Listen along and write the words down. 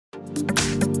Hi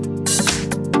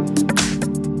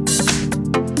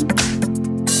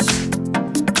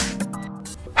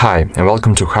and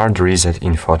welcome to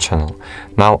HardReset.info channel.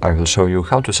 Now I will show you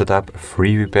how to set up a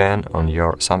free VPN on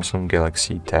your Samsung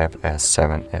Galaxy Tab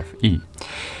S7 FE.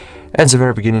 At the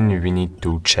very beginning we need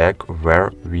to check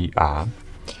where we are,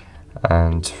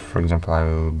 and for example I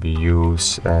will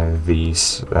use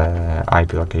this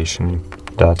IP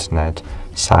location.net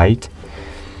site.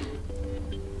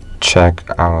 Check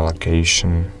our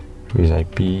location with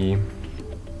IP,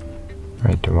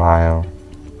 wait a while,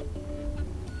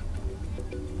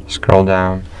 scroll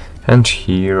down, and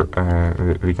here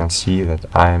we can see that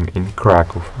I am in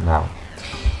Krakow now.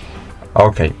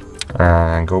 Okay,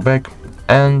 go back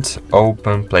and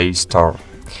open Play Store.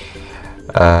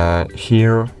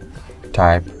 Here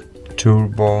type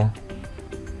Turbo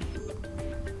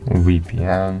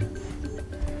VPN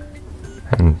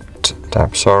and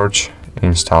tap search.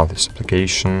 Install this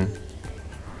application,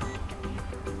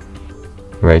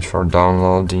 wait for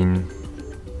downloading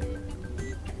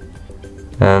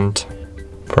and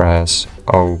press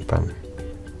open.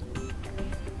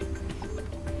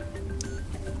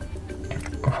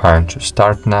 Fine, to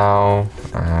start now,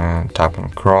 tap on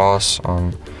cross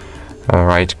on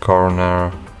right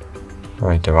corner,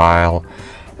 wait a while,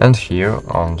 and here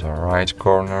on the right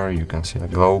corner you can see the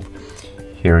globe.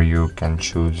 Here you can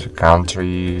choose a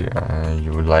country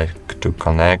you would like to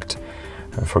connect.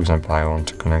 For example, I want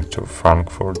to connect to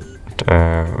Frankfurt,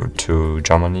 to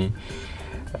Germany,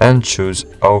 and choose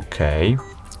OK.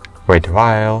 Wait a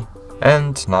while,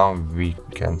 and now we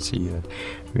can see that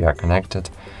we are connected.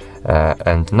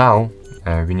 And now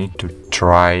we need to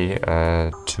try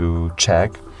to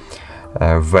check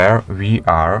where we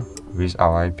are with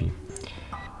our IP.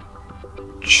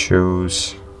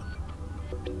 Choose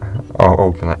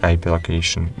open IP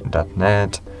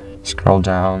location.net, scroll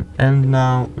down, and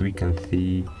now we can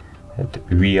see that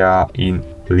we are in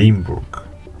Limburg,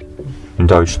 in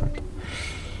Deutschland.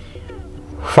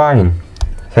 Fine,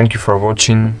 thank you for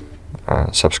watching,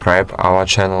 subscribe our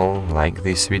channel, like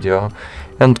this video,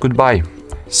 and goodbye,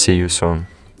 see you soon.